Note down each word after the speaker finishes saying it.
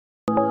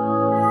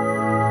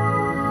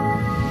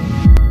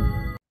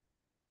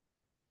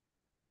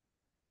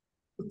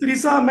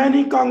Teresa,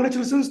 many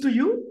congratulations to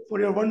you for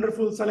your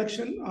wonderful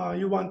selection.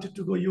 You wanted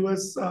to go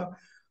US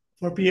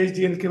for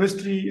PhD in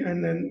chemistry,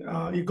 and then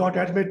you got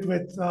admitted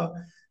with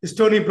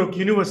Stony Brook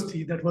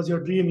University. That was your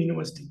dream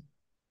university.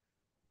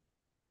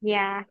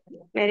 Yeah,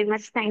 very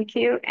much thank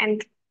you.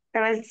 And it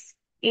was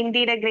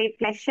indeed a great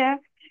pleasure.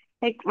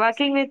 Like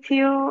working with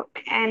you,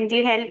 and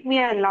you helped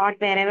me a lot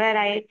wherever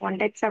I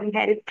wanted some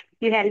help.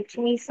 You helped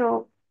me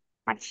so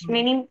much.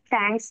 Many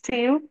thanks to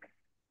you.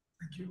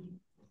 Thank you.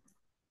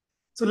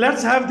 So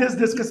let's have this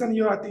discussion.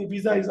 Your, I think,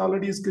 visa is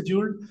already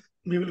scheduled.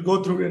 We will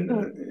go through Mm.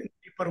 in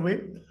deeper way.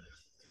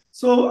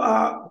 So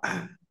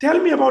tell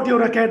me about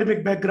your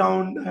academic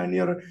background and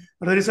your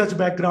research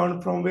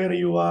background, from where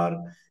you are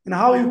and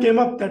how you came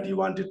up that you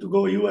wanted to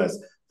go US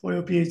for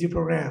your PhD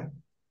program.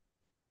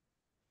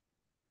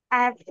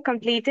 I have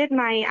completed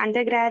my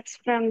undergrads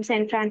from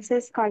St.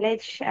 Francis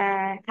College,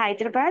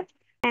 Hyderabad,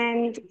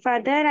 and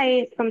further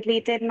I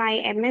completed my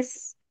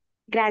MS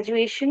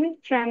graduation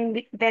from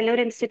the Vellore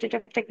Institute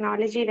of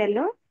Technology,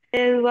 Vellore.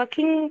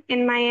 Working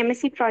in my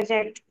MSc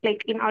project,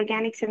 like in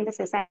organic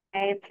synthesis,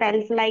 I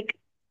felt like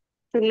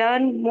to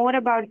learn more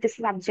about this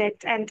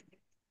subject and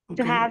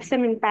to Okay. have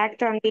some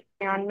impact on the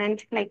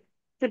environment, like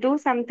to do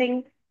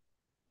something,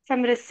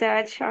 some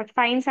research or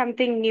find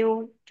something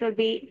new to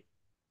be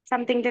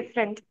something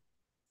different.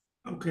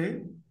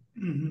 Okay.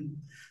 Mhm.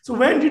 So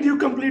when did you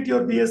complete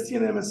your BSc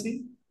and MSc?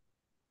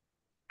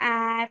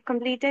 I've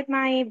completed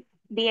my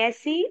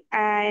BSc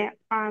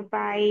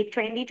by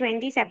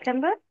 2020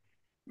 September,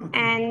 Okay.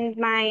 and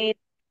my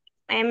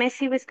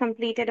MSc was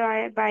completed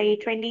by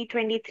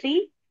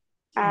 2023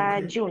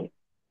 Okay. June.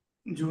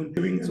 June.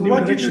 Giving a so new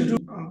what direction. Did you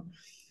do?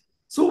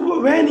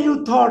 So when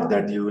you thought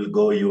that you will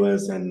go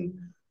US and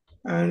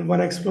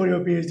want to explore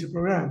your PhD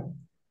program?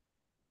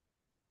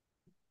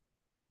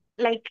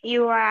 Like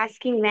you are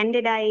asking, when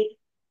did I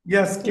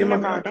Yes, think came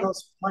about it?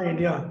 across mind.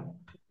 Yeah.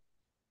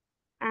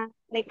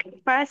 Like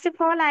first of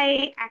all,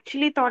 I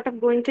actually thought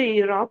of going to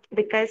Europe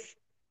because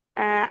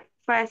uh,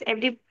 first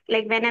every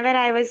like whenever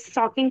I was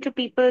talking to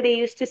people, they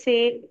used to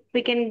say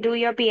we can do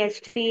your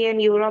PhD in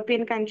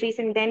European countries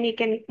and then you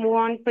can move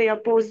on for your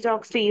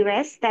postdocs to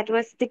US. That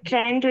was the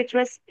trend which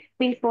was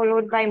being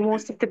followed by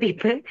most of the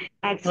people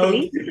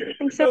actually. Okay.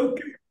 And so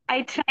Okay.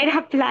 I tried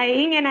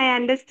applying and I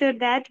understood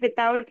that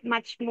without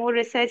much more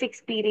research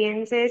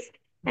experiences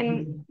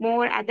and Mhm.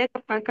 more other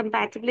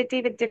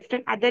compatibility with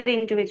different other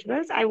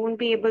individuals, I won't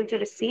be able to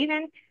receive,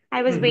 and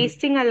I was Mhm.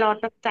 wasting a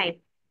lot of time.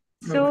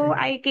 So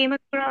Okay. I came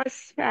across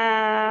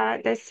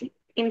this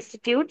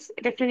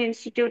different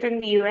institute in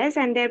the US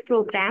and their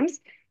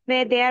programs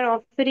where they are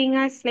offering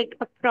us like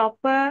a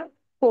proper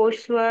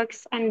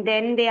courseworks, and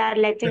then they are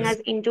letting Yes.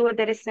 us into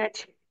the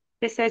research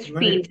Very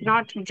field,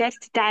 not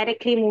just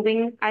directly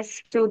moving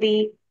us to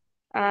the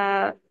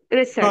uh,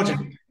 research.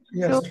 project.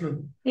 So Yes, true.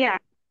 yeah,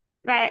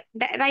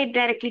 right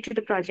directly to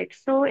the project.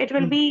 So it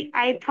will Mhm. be,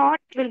 I thought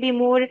it will be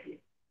more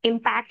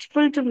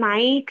impactful to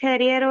my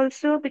career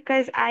also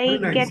because Very I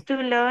nice. get to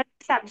learn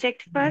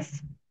subject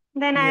first,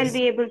 then I'll Yes.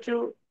 be able to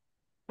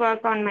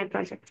work on my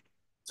project.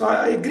 So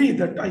I agree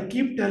that I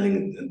keep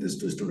telling this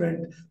to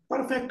student,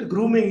 perfect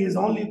grooming is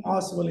only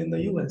possible in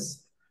the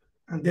US.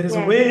 And there is a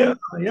Yes, way,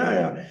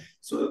 yeah.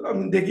 So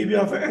they give you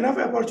enough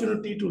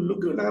opportunity to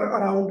look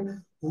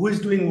around who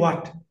is doing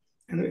what,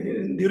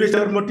 and duration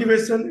your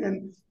motivation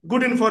and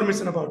good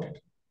information about it.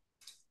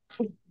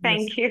 Yes.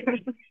 thank you.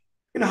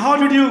 And how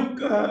did you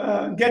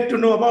get to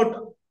know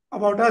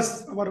about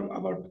us, about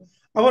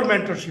our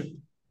mentorship?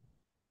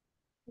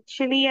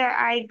 Actually,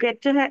 I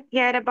get to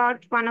hear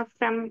about one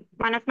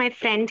of my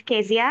friend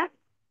Kezia,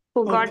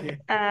 who got Okay.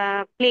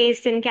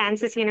 placed in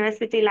Kansas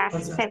University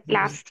Fantastic.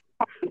 last. Yes.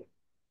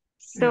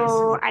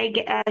 So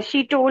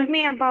she told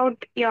me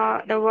about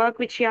the work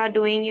which you are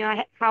doing,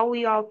 how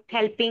you're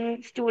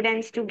helping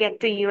students to get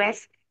to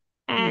US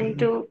and Mhm.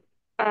 to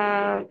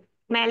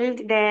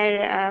meld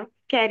their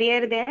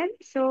career there.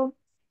 So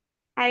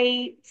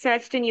I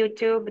searched in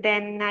YouTube,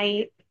 then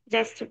I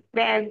just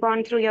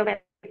gone through your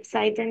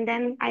website, and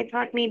then I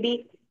thought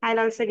maybe I'll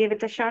also give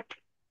it a shot.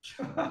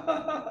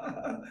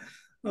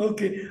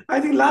 Okay. I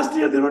think last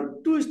year there were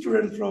two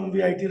students from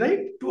VIT, right?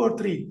 Two or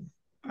three.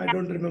 I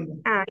don't remember.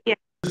 Yeah.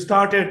 You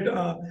started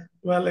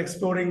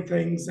exploring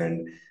things,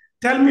 and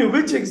tell me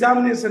which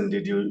examination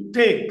did you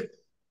take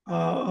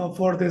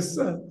for this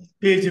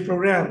PhD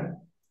program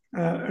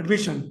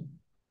admission?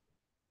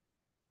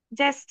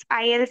 Just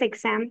IELTS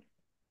exam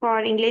for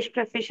English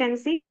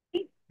proficiency.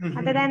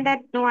 Other than Mhm. that,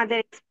 no other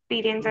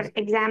experience or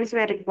exams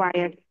were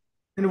required.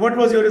 And what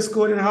was your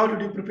score, and how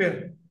did you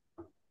prepare?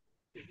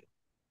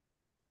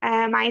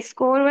 My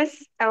score was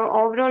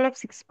overall of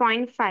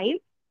 6.5.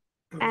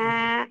 Okay.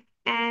 Uh,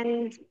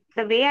 and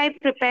the way I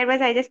prepared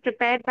was I just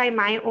prepared by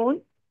my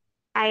own.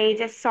 I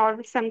just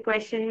solved some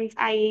questions.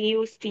 I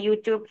used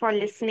YouTube for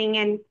listening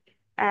and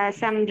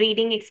some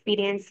reading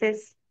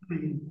experiences.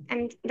 Mhm.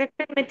 And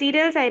different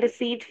materials I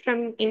received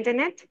from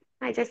internet.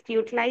 I just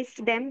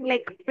utilized them.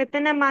 Like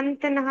within a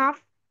month and a half,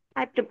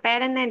 I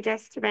prepared and I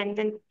just went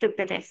and took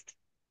the test.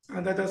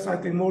 And that is, I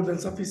think, more than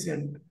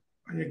sufficient.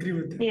 I agree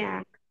with that.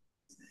 Yeah.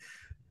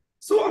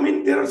 So, I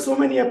mean, there are so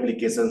many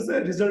applications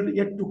result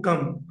yet to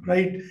come,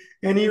 right?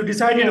 And you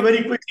decided Yes.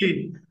 very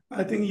quickly.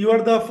 I think you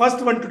are the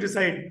first one to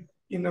decide.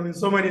 I mean,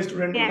 so many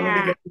students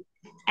already Yeah. get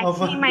Actually,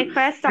 offer. my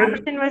first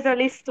option was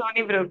only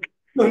Stony Brook.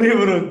 Stony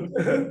Brook.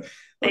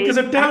 Okay,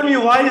 so Yeah. tell me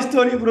why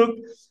Stony Brook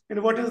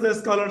and what is the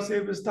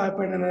scholarship,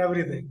 stipend, and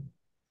everything?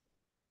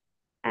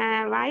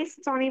 Why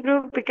Stony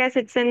Brook? Because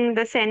it's in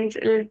the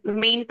central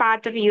main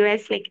part of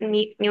US, like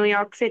New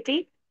York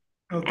City,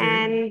 Okay.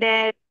 and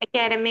their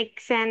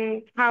academics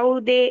and how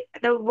the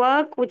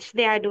work which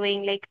they are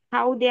doing, like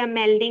how they are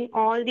melding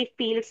all the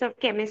fields of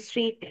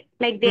chemistry,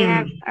 like they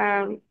have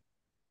Hmm.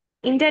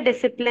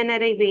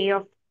 interdisciplinary way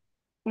of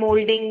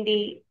molding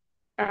the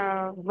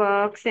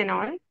works and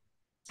all.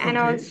 And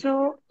Okay.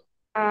 also,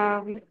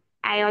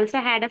 I also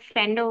had a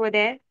friend over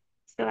there,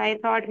 so I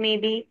thought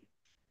maybe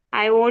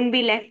I won't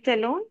be left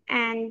alone.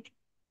 And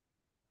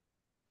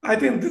I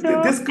think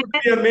so, this could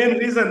be a main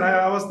reason.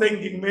 I was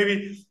thinking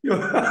maybe your,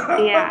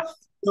 yeah,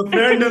 your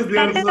friend is there,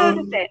 that is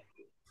also so, there.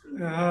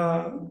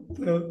 uh,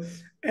 so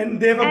and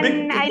they have a big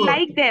And I ego.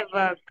 like their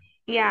work.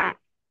 Yeah.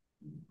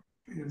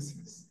 Yes,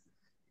 yes.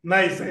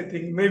 Nice. I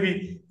think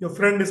maybe your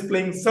friend is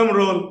playing some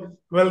role.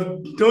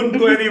 Well, don't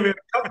go anywhere.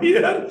 Come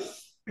here.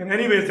 And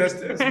anyways, just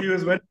SBU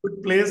is very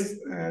good place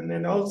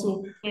and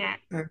also Yeah.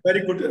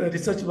 very good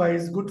research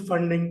wise, good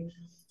funding.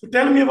 So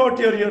tell me about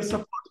your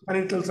support,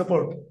 financial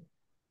support.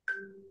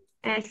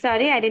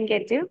 Sorry, I didn't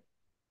get you.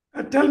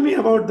 Tell me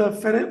about the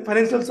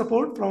financial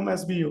support from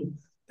SBU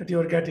that you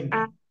are Uh, getting.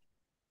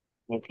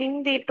 I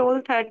think they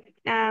told that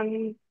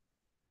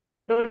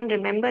don't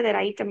remember the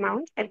right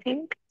amount. I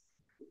think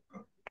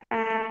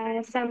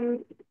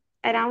some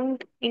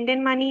around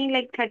Indian money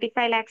like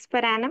 35 lakhs per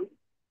annum.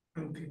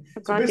 Okay. So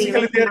Forgot the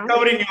basically, US they are amount.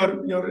 covering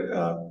your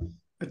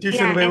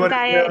tuition Yeah, waiver is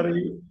entire there,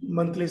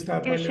 monthly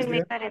stipend is tuition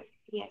there, waiver.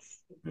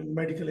 Yes. and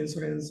medical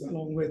insurance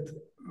along with.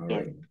 All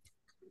Yes. right.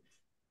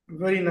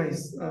 Very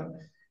nice.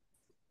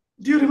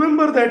 Do you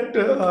remember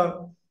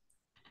that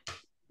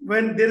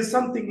when there is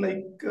something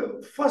like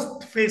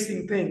first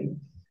facing thing,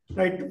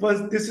 right?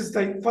 Was this is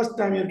the first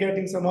time you're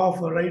getting some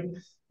offer, right?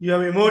 You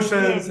have Yes.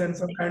 emotions and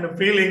some kind of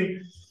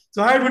feeling.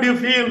 So how would you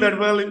feel that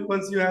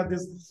once you have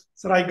this,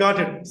 sir, I got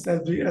it,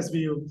 says the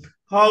SBU.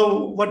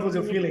 What was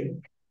your Yes.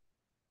 feeling?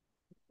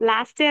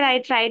 Last year, I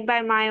tried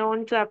by my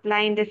own to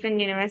apply in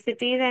different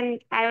universities,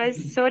 and I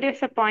was so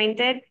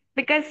disappointed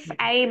because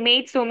I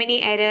made so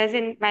many errors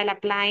in while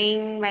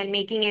applying, while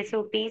making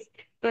SOPs.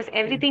 Because Okay.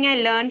 everything I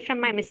learned from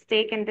my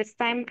mistake, and this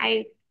time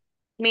I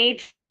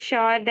made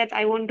sure that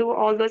I won't do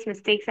all those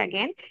mistakes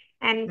again.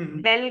 And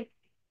Mhm. well,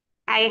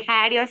 I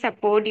had your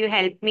support. You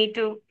helped me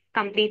to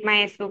complete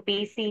my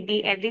SOP,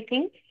 CD,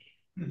 everything.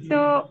 Mhm.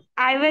 So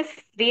I was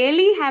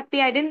really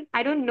happy. I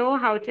don't know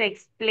how to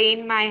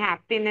explain my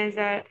happiness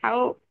or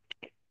how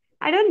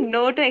I don't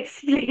know to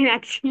explain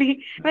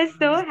actually. I was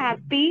so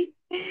happy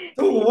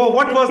So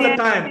what this was the year.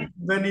 time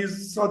when you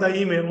saw the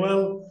email?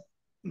 Well,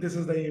 this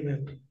is the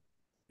email.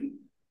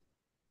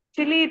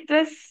 Actually, it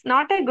was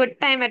not a good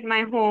time at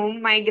my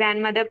home. My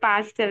grandmother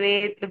passed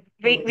away the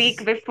Oh,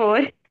 week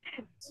before.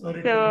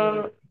 sorry to hear.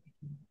 So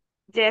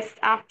just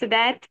after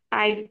that,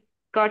 I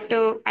got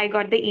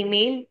the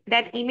email.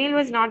 That email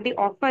was not the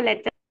offer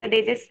letter.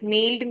 They just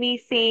mailed me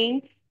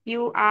saying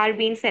you are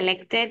being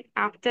selected.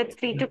 After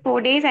 3 to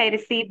 4 days, I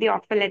received the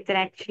offer letter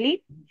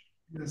actually.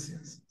 Yes,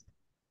 yes.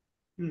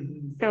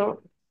 Mhm.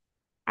 So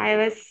I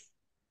was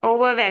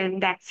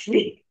overwhelmed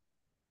actually.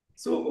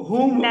 So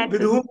whom That's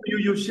with it. whom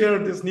you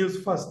shared this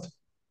news first?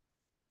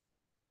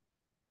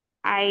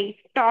 I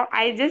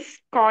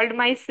just called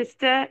my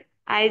sister.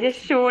 I just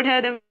showed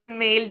her the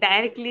mail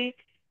directly.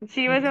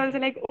 She was also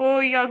Okay. like, "Oh,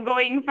 you're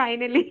going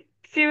finally."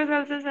 She was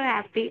also so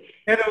happy.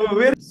 And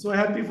we're so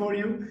happy for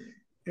you.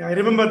 Yeah, I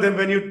remember then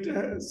when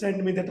you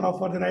sent me that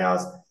offer, then I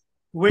asked,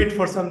 wait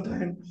for some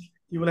time.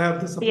 You will have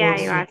the Yeah, support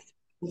you soon. asked.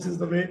 This is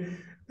the way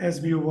as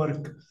we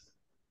work.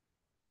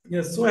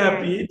 Yes, so Yeah.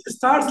 happy. It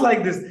starts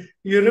like this.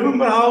 You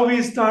remember how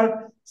we start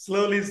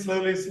slowly,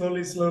 slowly,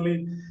 slowly,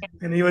 slowly,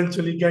 and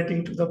eventually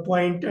getting to the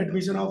point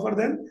admission offer,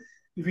 then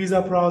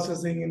visa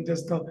processing and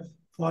just the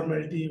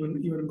formality,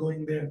 even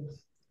going there.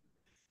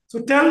 So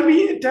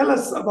tell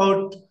us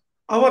about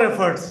our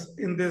efforts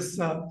in this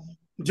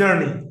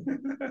journey.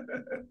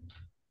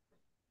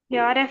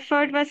 Your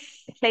effort was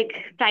like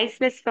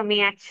priceless for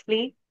me,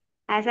 actually.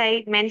 As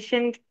I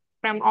mentioned,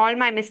 from all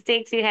my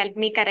mistakes, you helped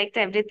me correct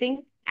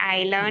everything.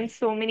 I learned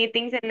so many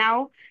things, and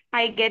now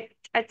I get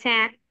a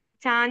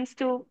chance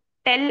to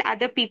tell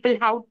other people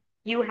how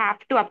you have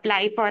to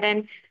apply for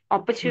an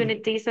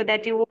opportunity so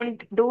that you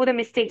won't do the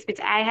mistakes which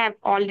I have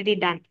already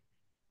done.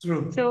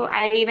 True. So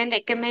I even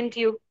recommend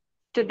you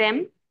to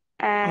them.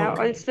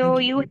 Okay. Also,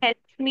 Thank you you.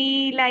 helped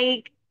me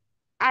like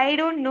I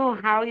don't know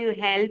how you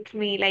helped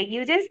me. Like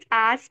you just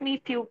asked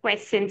me few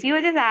questions.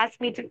 You just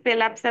asked me to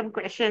fill up some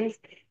questions.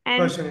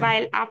 And Question.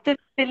 while after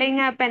filling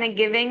up and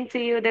giving to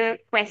you the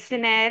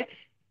questionnaire,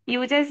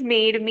 you just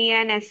made me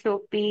an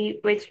SOP,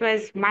 which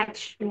was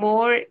much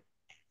more,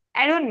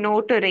 I don't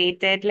know to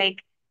rate it.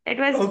 Like It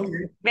was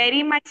Okay.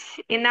 very much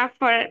enough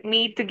for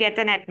me to get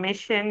an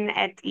admission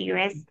at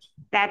US.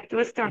 That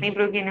was Stony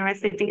Brook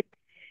University.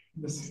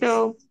 Yes, yes.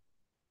 So,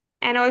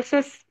 and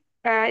also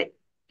uh,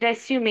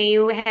 resume,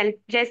 you help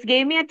just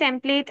gave me a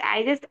template.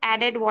 I just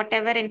added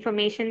whatever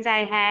informations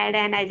I had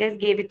and I just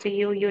gave it to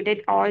you. You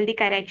did all the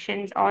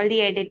corrections, all the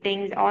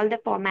editings, all the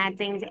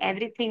formattings,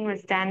 everything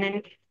was done,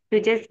 and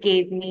you just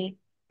gave me.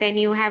 Then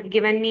you have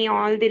given me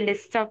all the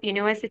list of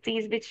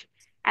universities, which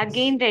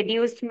again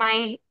reduced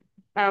my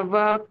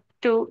work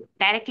to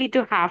directly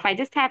to half. I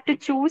just have to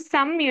choose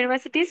some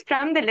universities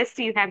from the list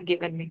you have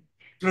given me.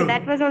 So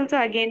that True. was also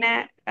again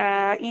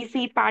a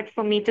easy part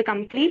for me to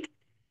complete.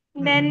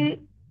 Then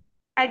Mhm.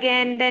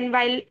 again, then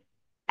while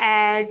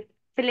uh,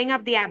 filling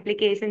up the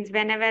applications,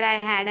 whenever I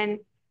had an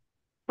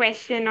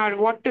question or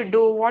what to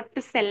do, what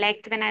to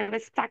select, when I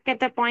was stuck at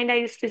the point, I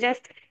used to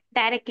just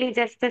directly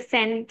just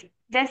send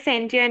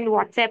you a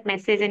WhatsApp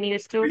message and you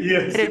used to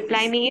Yes,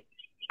 reply yes. me.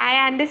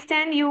 I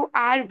understand you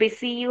are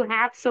busy, you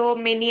have so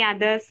many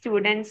other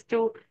students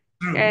to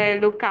True.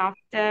 look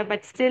after,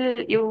 but still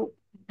you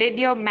did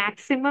your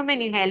maximum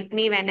and you helped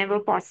me whenever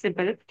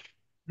possible.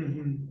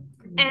 Mhm.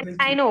 And Thank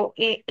I you. know,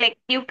 like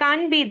you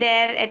can't be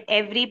there at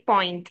every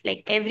point.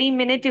 Like every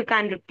minute you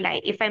can't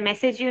reply. If I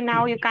message you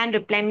now, you can't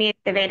reply me at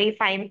the very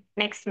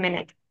next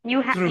minute.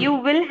 You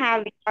True. will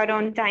have your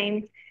own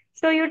time.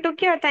 So you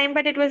took your time,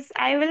 but it was,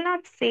 I will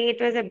not say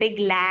it was a big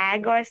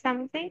lag or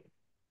something.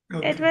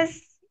 It Okay.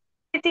 was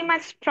pretty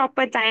much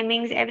proper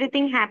timings.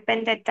 Everything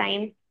happened at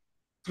time.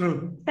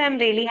 True. So I'm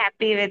really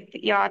happy with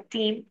your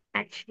team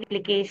actually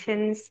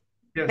applications.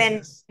 Yes, When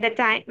yes. the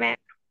time when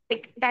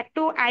like that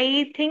too,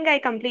 I think I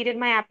completed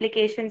my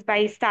applications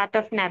by start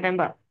of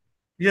November,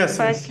 Yes,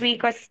 first yes.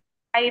 week or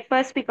by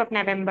first week of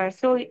November.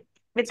 So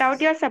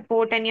without your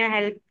support and your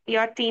help,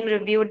 your team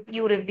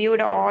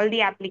reviewed all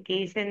the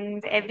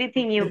applications,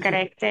 everything you Thank you.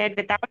 corrected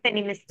without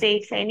any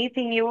mistakes,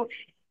 anything you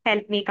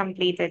helped me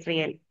complete it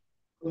real.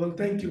 Well,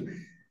 thank you.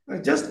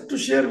 Just to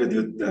share with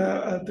you,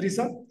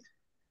 Teresa,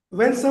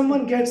 when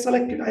someone gets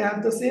selected, I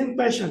have the same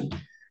passion.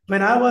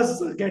 When I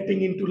was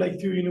getting into like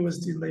few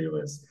universities in the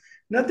US,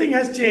 nothing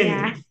has Yeah.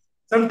 changed.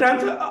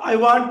 Sometimes I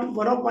want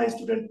one of my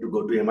students to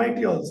go to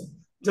MIT also,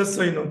 just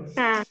so you know.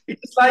 Uh,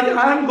 It's like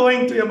I'm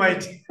going to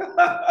MIT.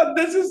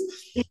 This is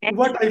yes.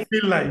 what I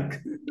feel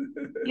like.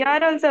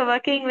 You're also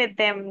working with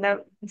them,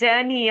 the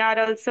journey, you're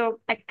also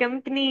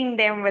accompanying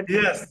them with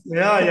Yes,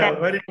 yeah, that. yeah,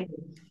 very true.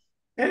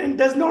 And it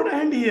does not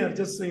end here,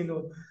 just so you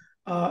know.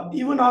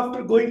 Even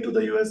after going to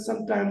the US,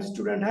 sometimes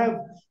students have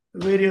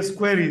various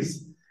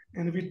queries,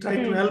 and we try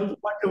to Hmm. help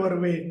whatever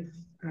way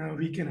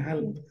we can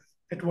help.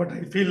 At what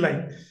I feel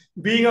like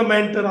being a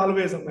mentor,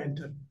 always a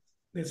mentor.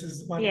 This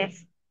is what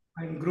Yes.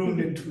 I'm groomed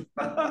into.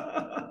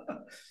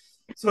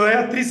 So,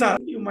 yeah, Trisa,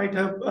 you might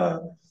have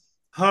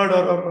heard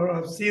or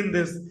have seen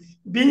this.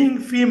 Being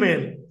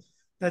female,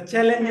 the Uh,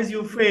 challenges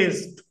you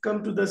face to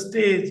come to the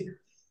stage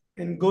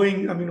and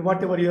going, I mean,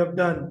 whatever you have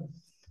done,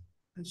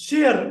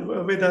 share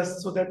with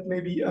us so that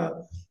maybe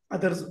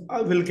others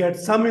will get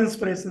some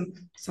inspiration,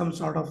 some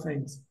sort of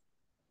things.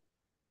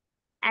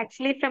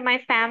 Actually, from my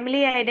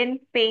family, I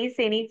didn't face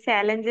any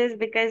challenges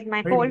because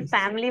my Very whole nice.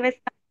 family was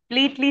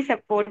completely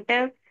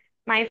supportive.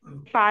 My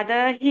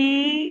father,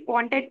 he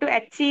wanted to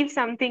achieve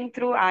something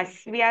through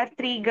us. We are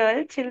three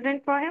girl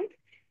children for him.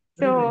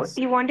 Very So nice.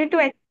 he wanted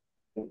to,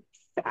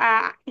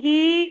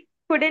 he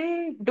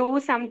couldn't do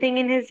something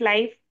in his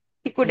life.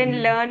 He couldn't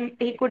Mhm. learn,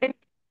 he couldn't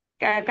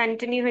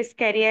continue his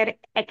career,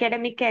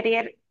 academic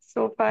career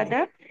so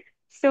further.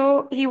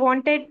 So he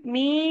wanted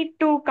me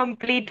to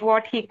complete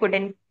what he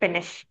couldn't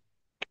finish.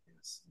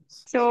 Yes,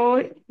 yes, yes.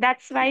 So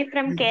that's why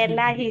from Thank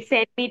Kerala, you. he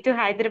sent me to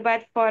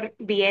Hyderabad for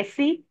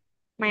BSc,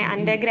 my Mhm.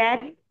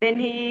 undergrad. Then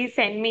he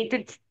sent me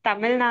to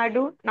Tamil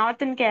Nadu,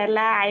 not in Kerala.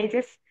 I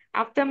just,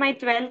 after my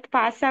 12th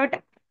pass out,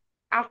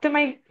 after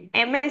my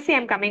MSc,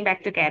 I'm coming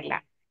back to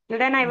Kerala. So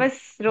then I Oh, was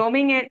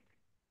roaming it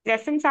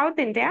just in South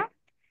India.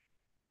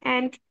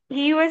 And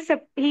he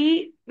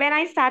when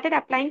I started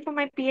applying for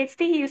my PhD,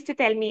 he used to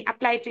tell me,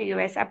 apply to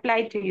US,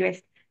 apply to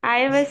US.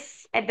 I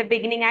was at the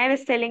beginning, I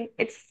was telling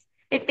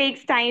it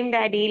takes time,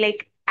 Daddy.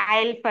 Like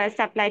I'll first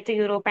apply to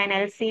Europe and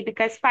I'll see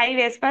because 5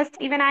 years first,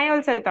 even I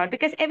also thought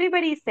because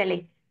everybody is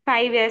telling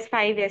 5 years,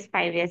 5 years,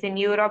 5 years. In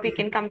Europe, you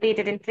can complete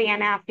it in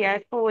 3.5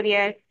 years, 4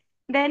 years.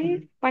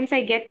 Then mhm. once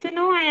I get to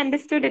know, I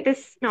understood it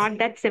is not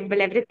that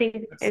simple.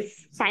 Everything Yes,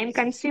 is yes, time yes,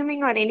 yes.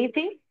 consuming or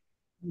anything,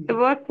 the Mhm.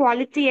 work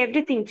quality,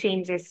 everything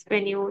changes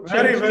when you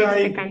Very change well.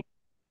 this the country.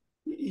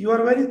 You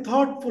are a very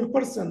thoughtful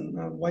person.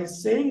 By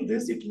saying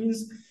this, it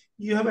means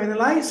you have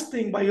analyzed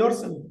thing by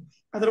yourself.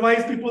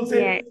 Otherwise, people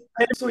Yeah, say,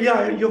 so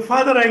yeah, your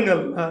father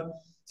angle.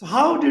 So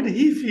how did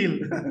he feel?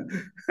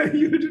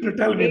 You didn't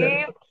tell me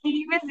that.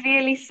 he was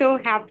really so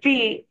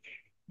happy.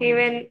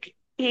 Even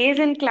he is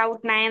in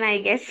cloud 9, I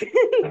guess.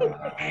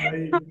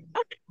 हाँ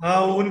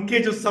हाँ, उनके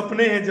जो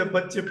सपने हैं जब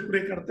बच्चे पूरे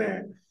करते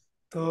हैं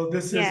तो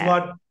this is Yeah,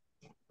 what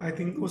I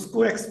think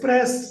उसको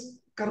एक्सप्रेस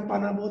कर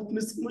पाना बहुत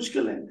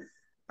मुश्किल है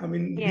I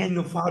mean yes. Being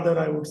a father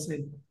I would say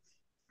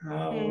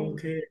Mm,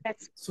 okay,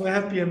 that's so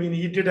happy. I mean,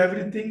 he did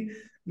everything.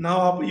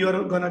 Now you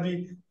are gonna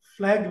be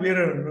flag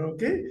bearer.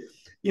 Okay,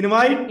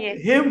 invite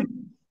Yes. him.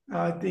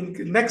 I think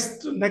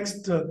next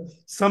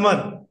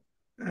summer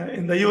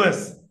in the US.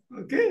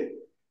 Okay,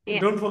 Yeah.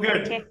 don't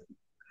forget. Okay.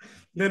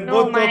 Then No,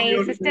 both of my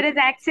you. sister is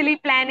actually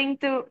planning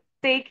to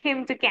take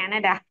him to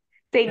Canada.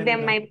 Take them,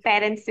 Canada. my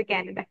parents, to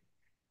Canada.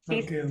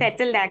 She's Okay.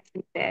 settled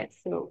actually there.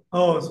 So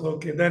Oh, so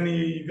okay. Then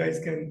you guys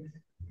can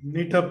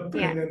meet up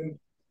yeah. and then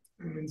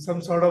I mean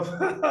some sort of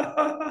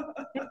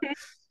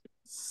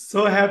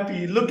so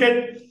happy. Look at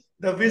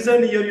the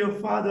vision your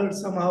father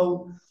somehow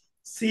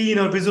seen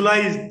or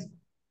visualized.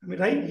 I mean,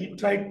 right? He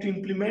tried to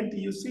implement.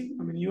 You see,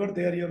 I mean, you are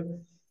there. Your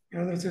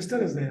other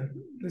sister is there.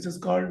 This is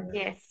called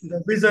Yes. the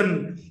vision.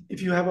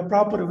 If you have a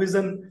proper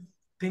vision,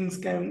 things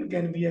can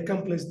be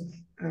accomplished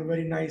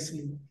very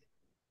nicely.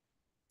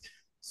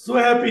 So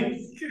happy.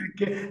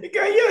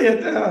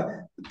 Yes.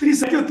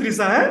 Teresa, thank you,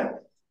 Teresa.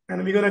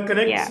 And we're gonna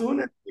connect Yeah. soon.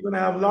 And we're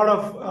gonna have a lot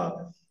of,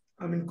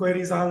 I mean,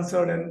 queries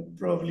answered and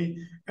probably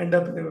end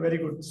up in a very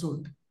good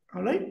suit.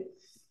 All right.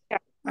 Sure.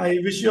 I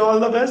wish you all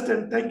the best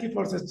and thank you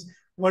for such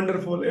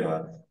wonderful,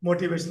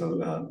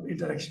 motivational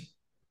interaction.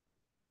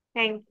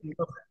 Thank you.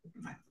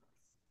 Bye.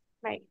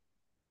 Bye.